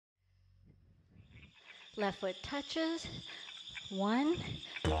Left foot touches. 1,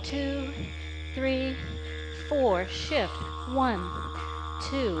 2, 3, 4. Shift. 1,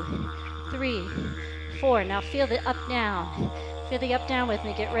 2, 3, 4. Now feel the up down. Feel the up down with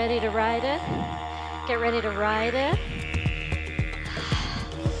me. Get ready to ride it. Get ready to ride it.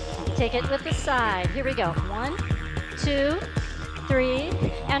 Take it with the side. Here we go. 1, 2, 3,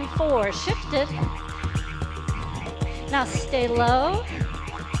 and 4. Shift it. Now stay low.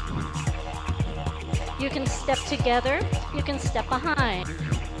 You can step together. You can step behind.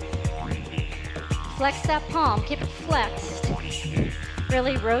 Flex that palm. Keep it flexed.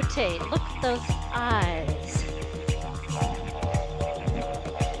 Really rotate. Look at those eyes.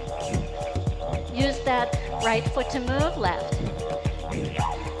 Use that right foot to move left.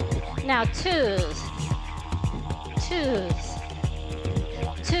 Now twos. Twos.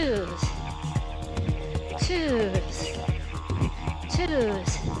 Twos. Twos.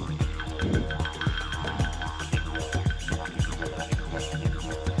 Twos.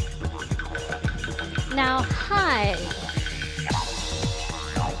 Now hide.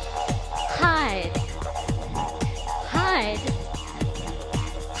 Hide. Hide.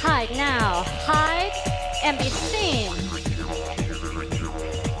 Hide now. Hide and be seen.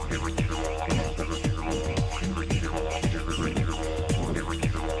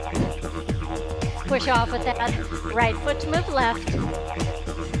 Push off with that right foot to move left.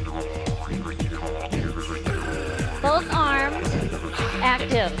 Both arms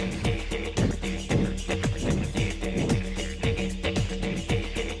active.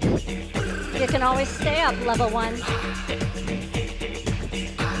 You can always stay up, level 1.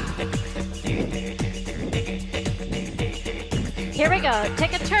 Here we go,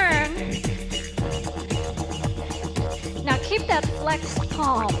 take a turn. Now keep that flexed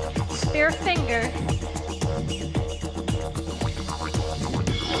palm, spear finger.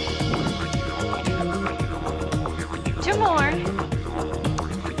 Two more.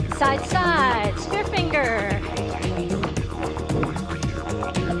 Side, side, spear finger.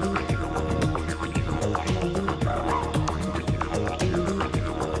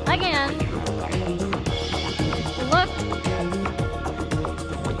 Again. Look.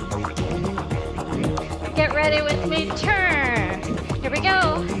 Get ready with me, turn. Here we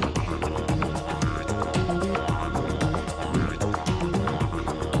go.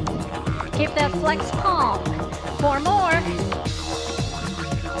 Keep that flexed palm. 4 more.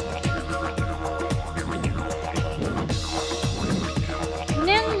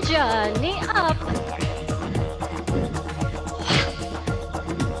 Ninja, knee up.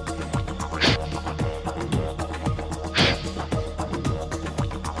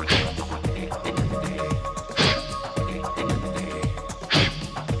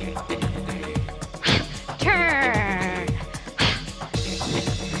 Turn.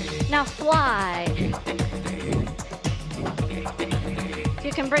 Now fly.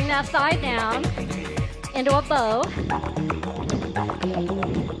 You can bring that thigh down into a bow.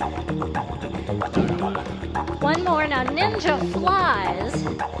 One more. Now ninja flies.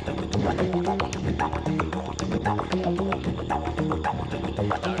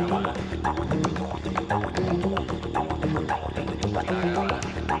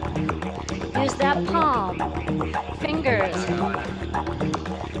 Use that palm, fingers.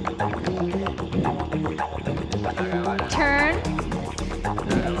 Turn.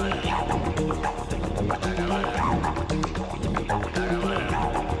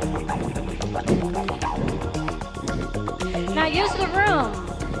 Now use the room.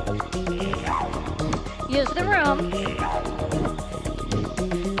 Use the room.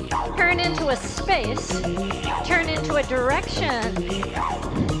 Turn into a space. Turn into a direction.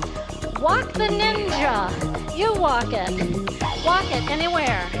 Walk the ninja. You walk it. Walk it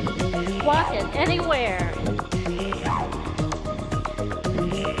anywhere. Walk it anywhere.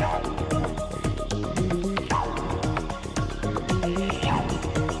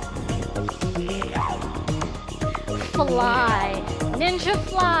 Fly. Ninja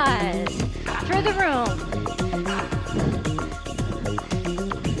flies through the room.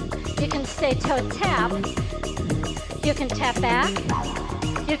 You can stay toe tap. You can tap back.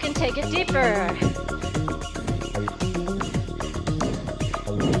 You can take it deeper.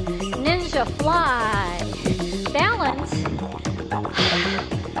 Ninja fly. Balance.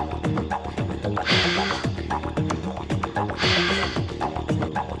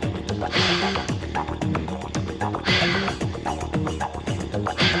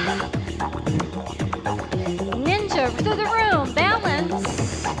 Ninja through the room. Balance.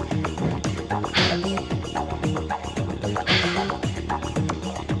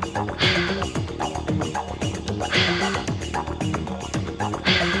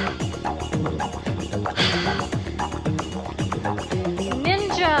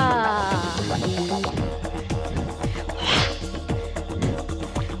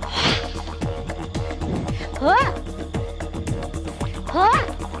 Ha!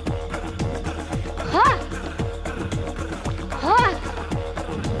 Ha! Ha!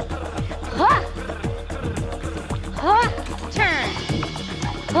 Ha! Ha! Turn.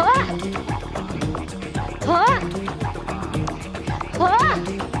 Ha! Ha! Ha!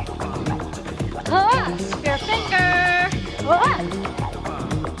 Ha! Spear finger. Ha!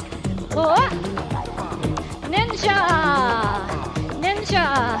 Ha! Ninja. Ninja.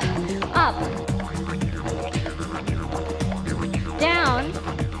 Up. Down.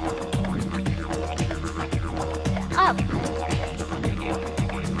 Up.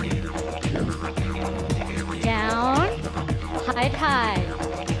 Down. Hide, hide.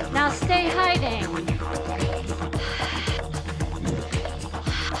 Now stay hiding.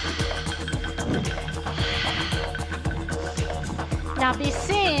 Now be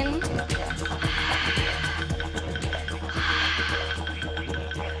seen.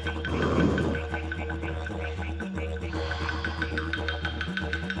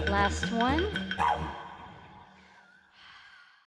 Last one.